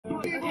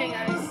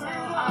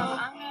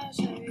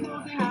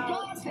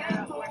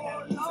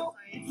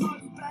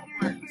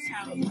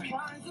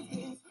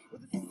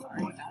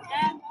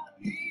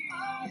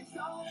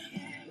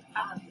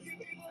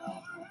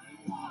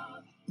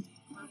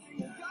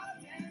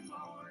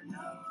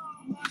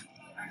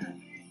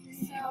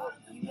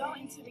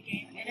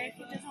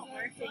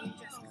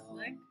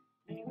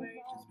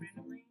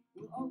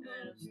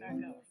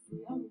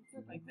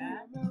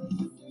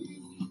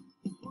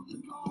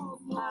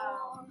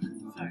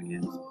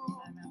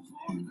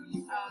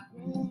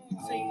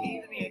So you can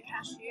either be a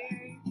cashier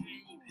and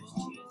you just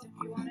choose if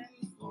you want it,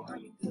 or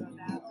you can go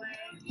that way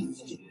and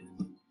just choose.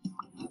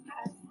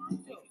 Okay. If you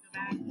go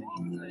back, then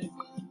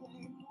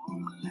you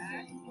click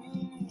back.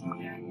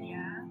 And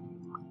yeah,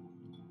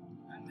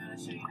 I'm gonna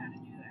show you how to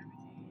do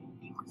everything.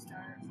 You can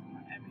start from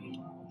wherever you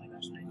want. Oh my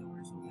gosh, my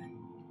door's open.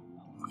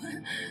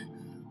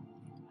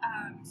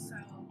 So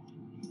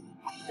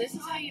this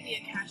is how you be a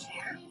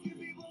cashier.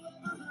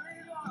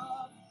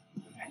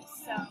 Okay,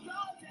 so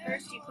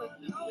first you click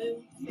the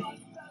blue thing.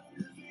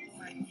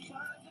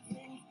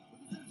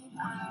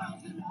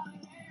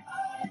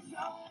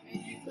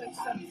 And you click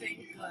something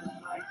good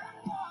like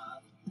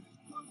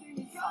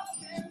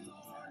sausage.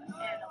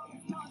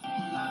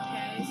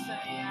 Okay, so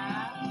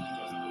yeah,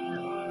 just be the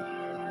order.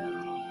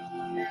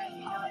 And if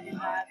you don't do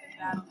that, then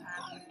that'll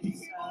happen.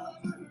 So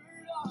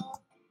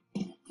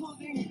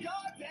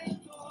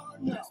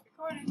just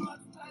recording.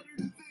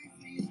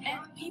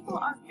 And people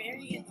are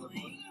very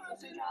annoying with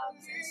their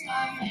jobs and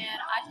stuff, and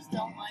I just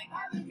don't like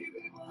it.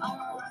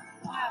 Wow,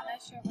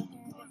 nice shirt right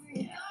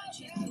there.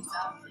 Cheese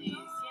pizza,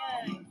 please.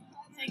 Yay.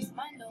 Thanks,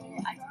 bundle.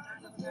 I do not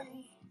know what that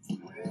means.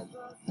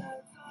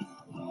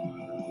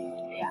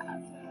 Yeah.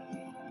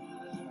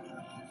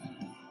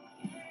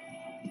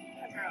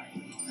 Pepperoni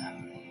pizza.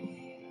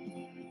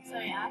 So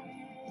yeah,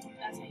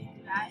 that's how you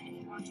do that. If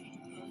you want to change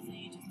your clothes, then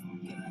you just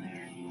get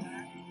there and do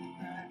that.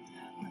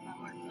 Put my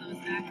work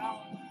clothes back on.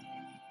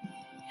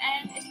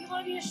 And if you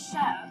want to be a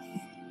chef,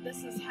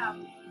 this is how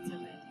you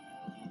do it.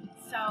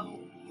 So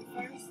you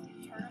first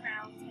turn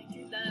around, take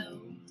your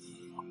dough,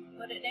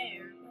 put it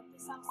there, put the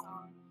sauce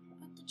on,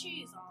 put the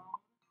cheese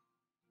on,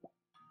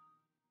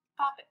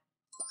 pop it.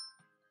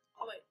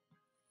 Oh wait.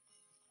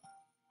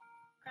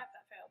 Crap,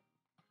 that failed.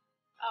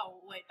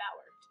 Oh wait, that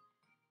worked.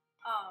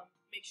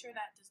 Make sure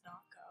that does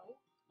not go.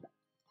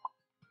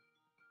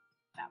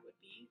 That would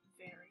be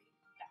very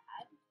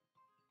bad.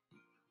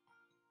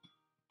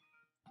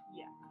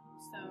 Yeah.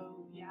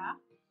 So yeah.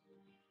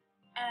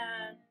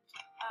 And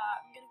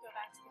I'm gonna go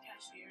back to the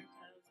cashier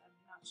because I'm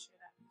not sure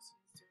that person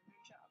is doing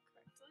their job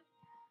correctly.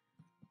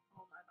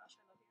 Oh my gosh,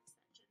 I love your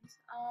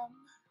extensions.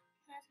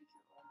 Can I take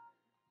your order?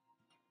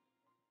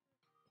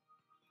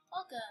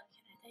 Welcome.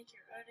 Can I take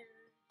your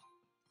order?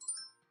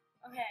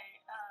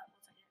 Okay.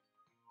 What's I get?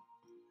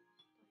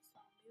 Play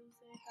some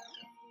music out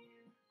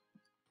here.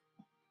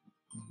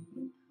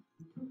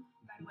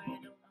 By the way, I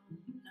don't know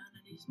none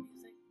of these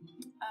music.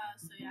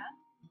 So yeah,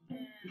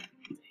 and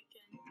they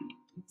can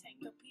take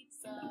the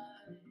pizza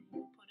and you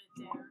put it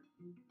there.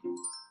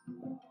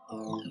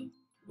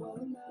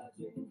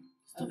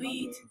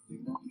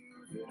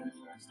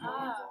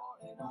 Stop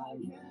it.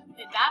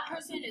 And that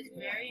person is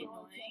very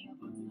annoying.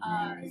 So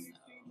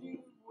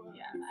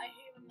yeah, I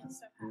hate when that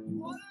stuff happens.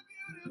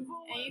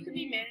 And you can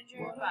be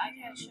manager, but I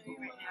can't show you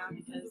right now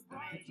because the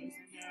manager's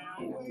in there.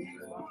 I don't have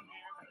to go in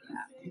there, but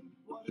yeah.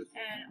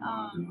 And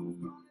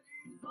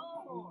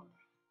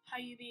how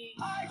you be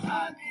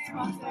pizza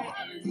boxer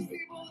is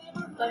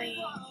let me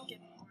get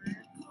the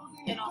order,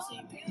 and also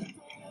you can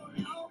put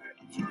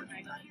your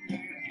bag on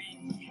there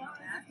and do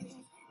that.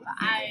 But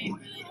I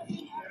really don't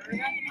care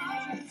about the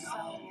manager,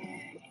 so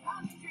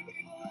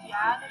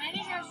yeah, the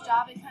manager's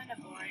job is kind of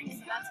boring,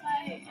 so that's why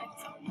I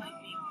don't like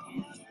being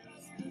managers.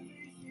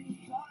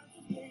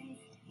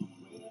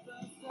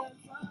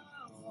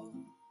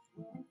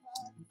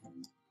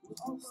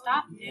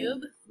 Stop,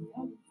 noob.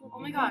 Oh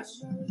my gosh.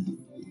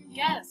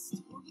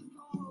 Guest.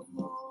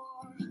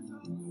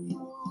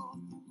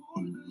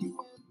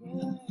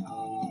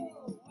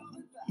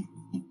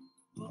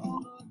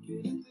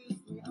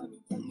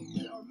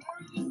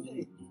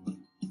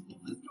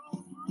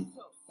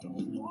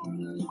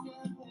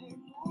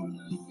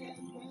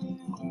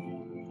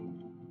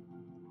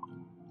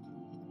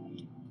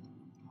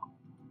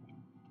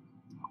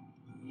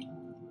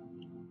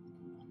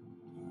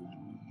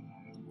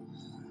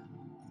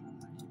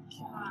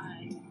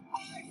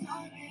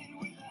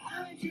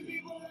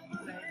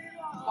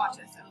 Watch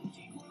this, OMG.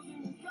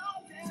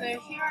 So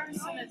here are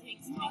some of the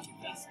things that make your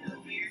face go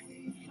weird.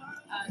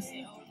 Say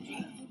OMG.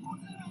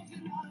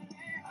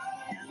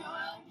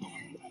 LOL.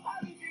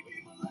 XD.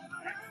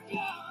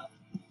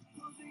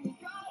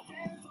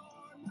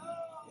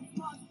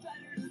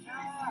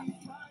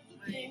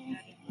 Wait,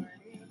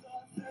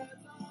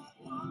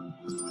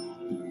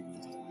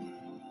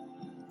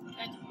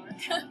 that didn't work.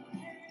 That didn't work.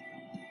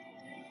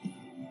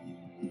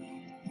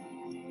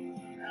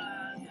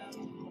 Go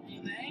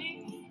away,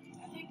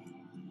 I think.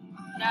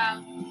 No.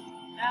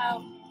 No.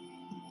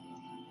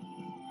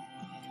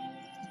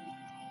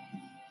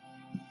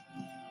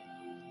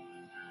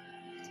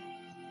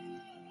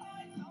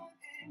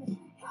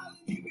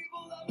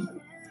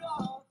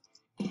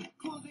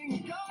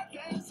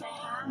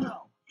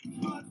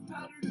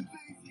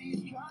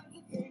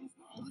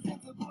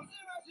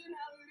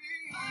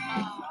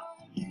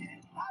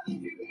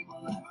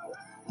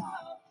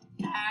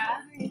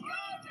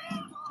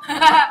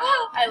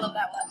 I love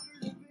that one.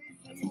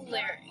 It's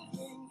hilarious.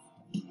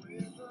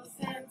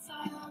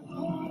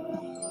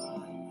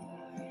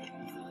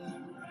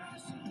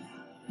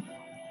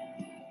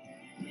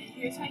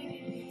 here's how you do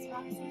pizza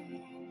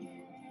boxing.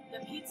 The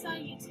pizza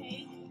you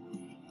take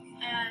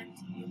and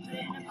you put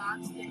it in a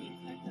box, then you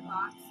click the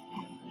box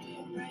and put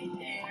it right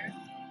there.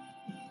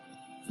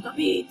 Stop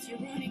it! You're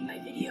ruining my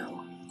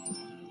video.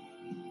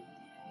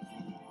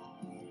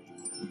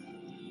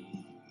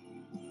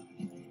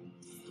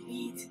 Stop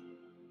it.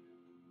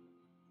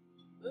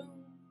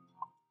 Boom.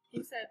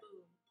 Who said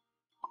boom?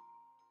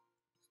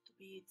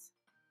 Stupid.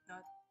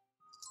 Not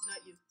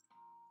you.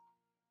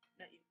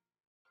 Not you.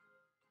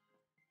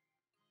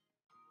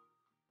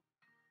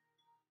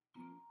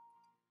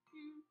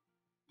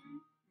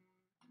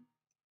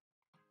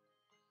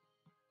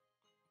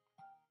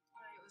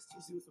 Alright, let's To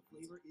see what the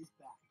flavor is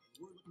back,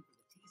 and we're looking for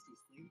the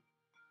tastiest flavor.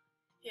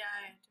 Yeah,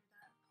 I entered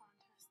that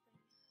contest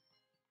thing.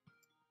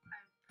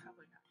 I'm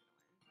probably not gonna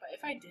win, but if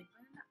I did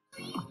win,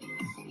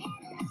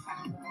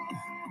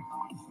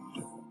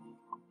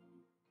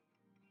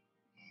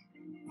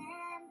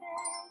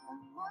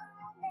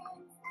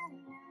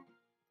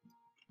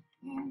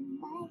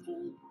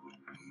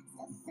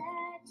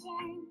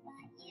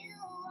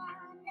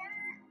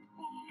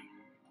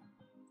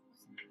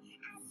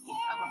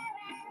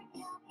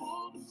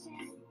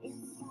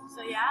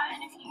 so yeah,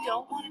 and if you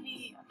don't want to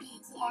be a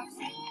pizza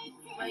boxer,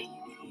 but you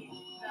be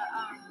the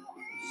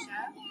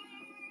chef,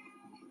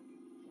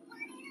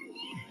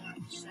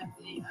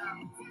 the I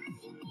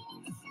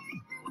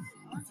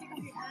want to take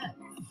off your hat.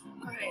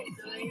 Okay,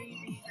 the way you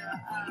be the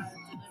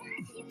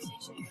delivery police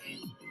station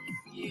is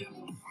you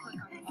click on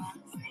the box,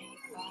 make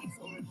the box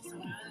or the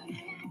soda, and you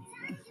go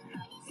to the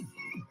house.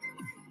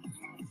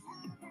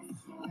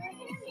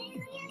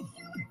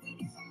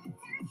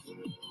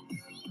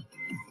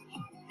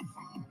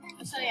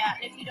 So yeah,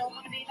 if you don't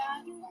want to be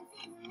that, then how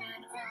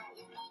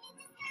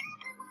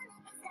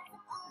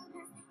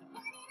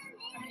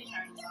many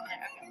times on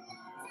there?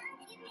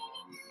 Okay.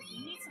 You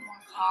need some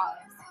more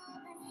cause.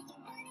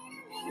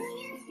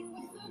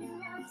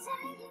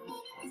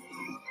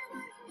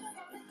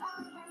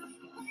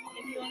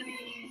 If you want to be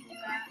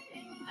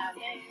that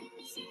day,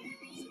 see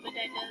what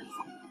that does.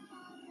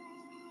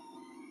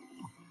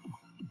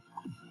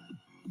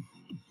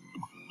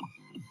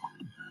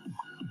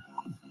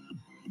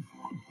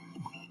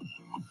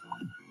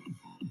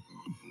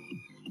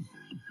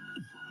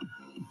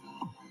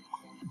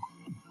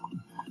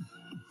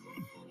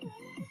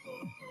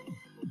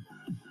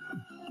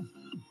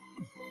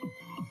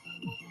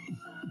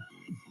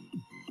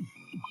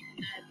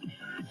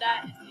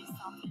 That is the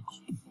sausage.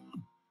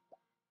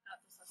 Not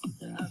the sausage,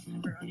 the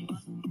pepperoni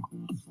one.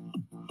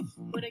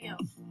 Where'd it go?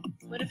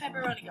 Where'd the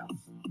pepperoni go?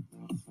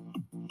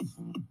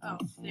 Oh,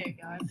 there you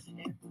go. I put it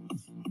there.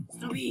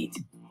 Stop it!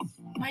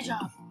 My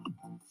job.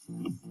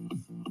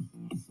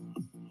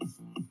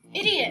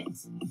 Idiot!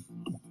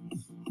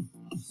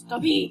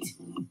 Stop it!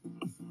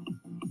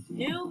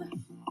 Noob.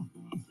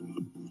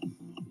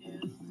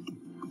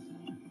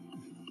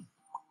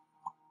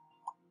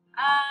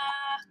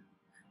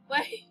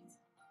 Wait.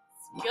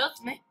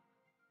 Excuse me.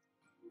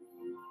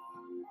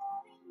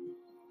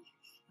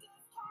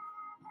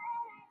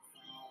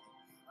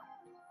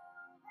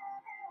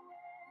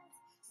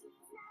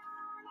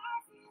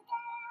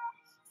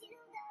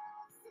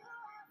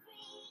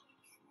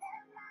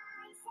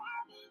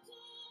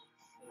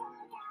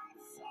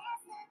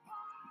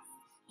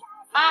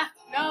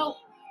 No.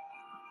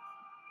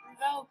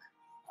 Revoke.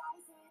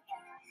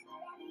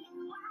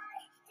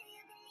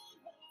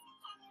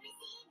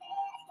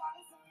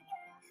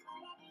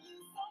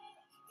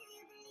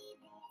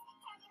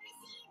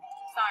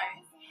 Sorry.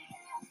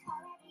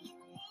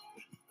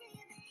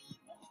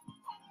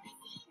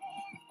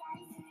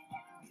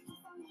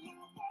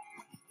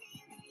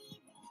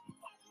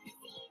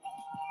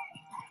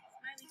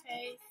 Smiley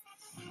face.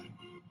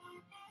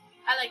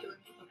 I like it when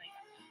people make it.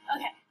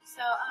 Okay,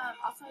 so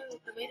also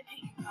the way to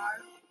paint your car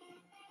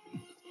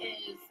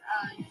is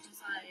you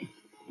just like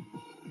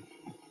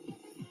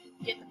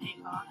get the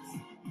paint box,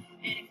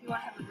 and if you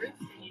want to have a roof,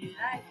 then you do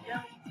that. If you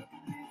don't, you put the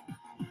roof.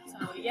 So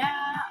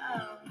yeah,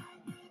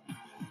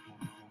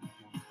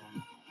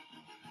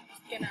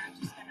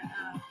 just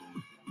gonna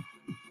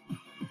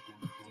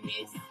do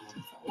this.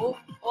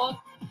 Oh,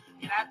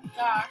 get out the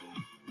car,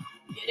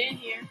 get in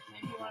here.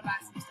 If you want to buy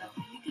some stuff,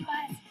 you can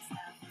buy some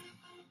stuff.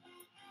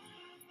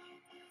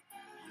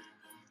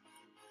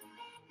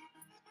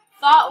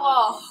 Thought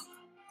wall.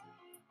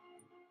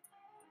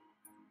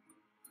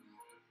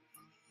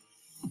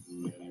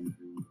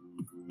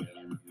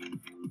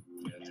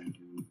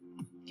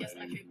 Guess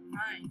my favorite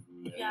kind.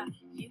 Yeah,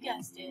 you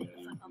guessed it. The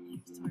football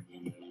player's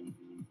working.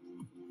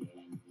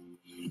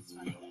 It's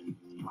funny.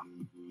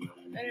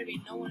 Better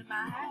be no one in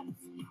my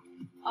house.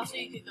 Also,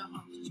 you could go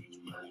home to change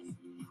your clothes.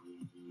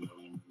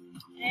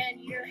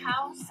 And your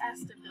house has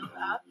to build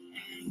up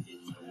and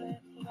get to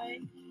it away.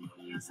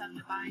 You also have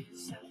to buy your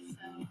stuff.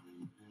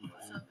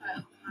 So if I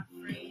open my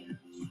fridge,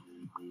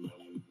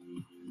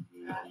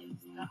 got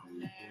stuff in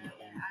there,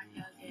 then I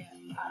can get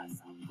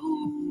some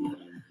food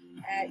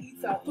and eat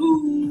some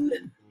food.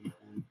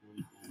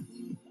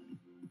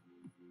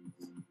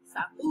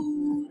 Some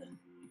food.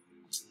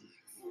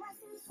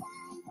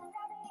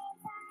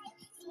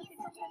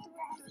 Okay.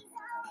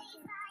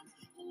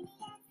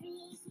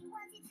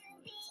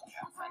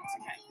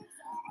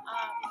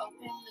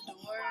 Open the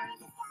door.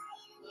 Close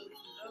the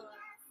door.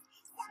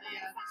 So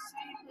yeah, this is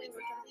basically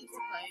we're gonna piece of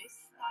place.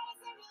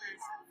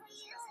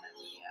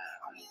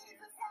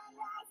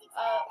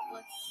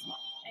 Let's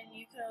and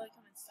you can only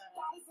come inside.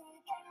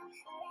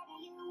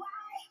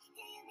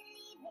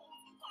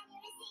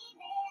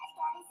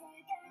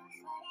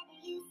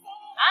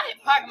 I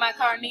didn't park my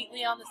car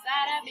neatly on the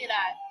side, I did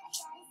I?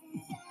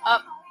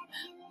 Up.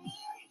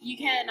 You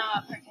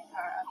cannot park your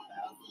car up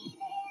though.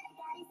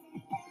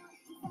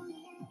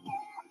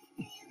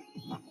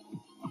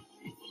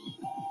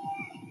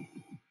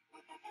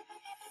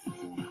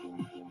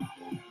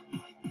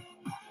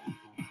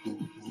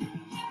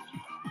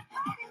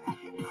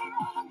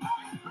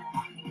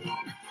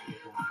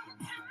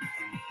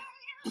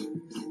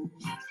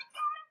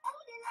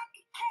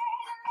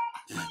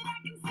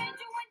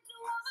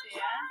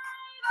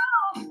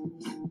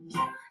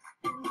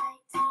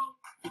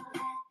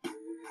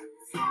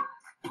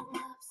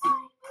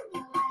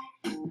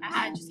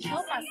 I just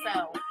killed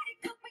myself.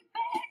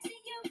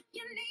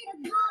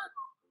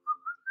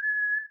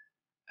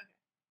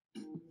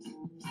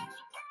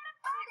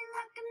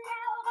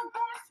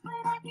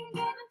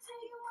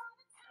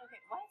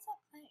 Okay, why is that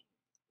playing?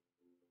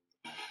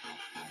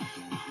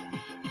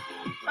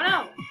 Oh no,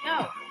 no,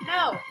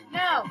 no,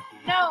 no,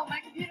 no, my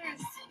computer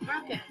is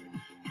broken.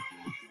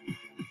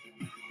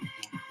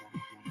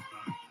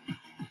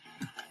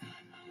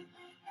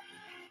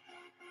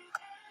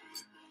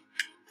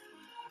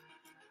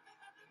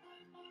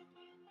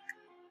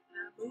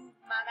 Move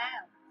my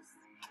mouse.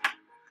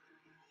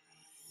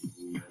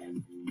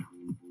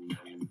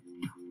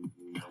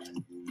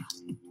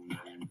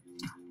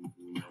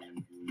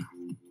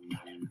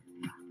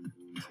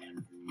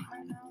 My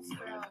mouse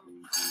broke.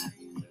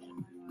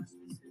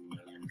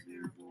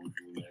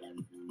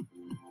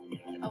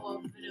 Oh well,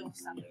 the video will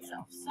stop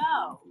itself. So,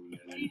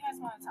 what do you guys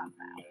want to talk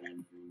about?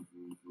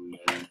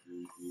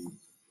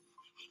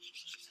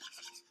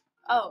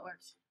 Oh, it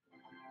worked.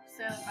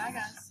 So, bye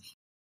guys.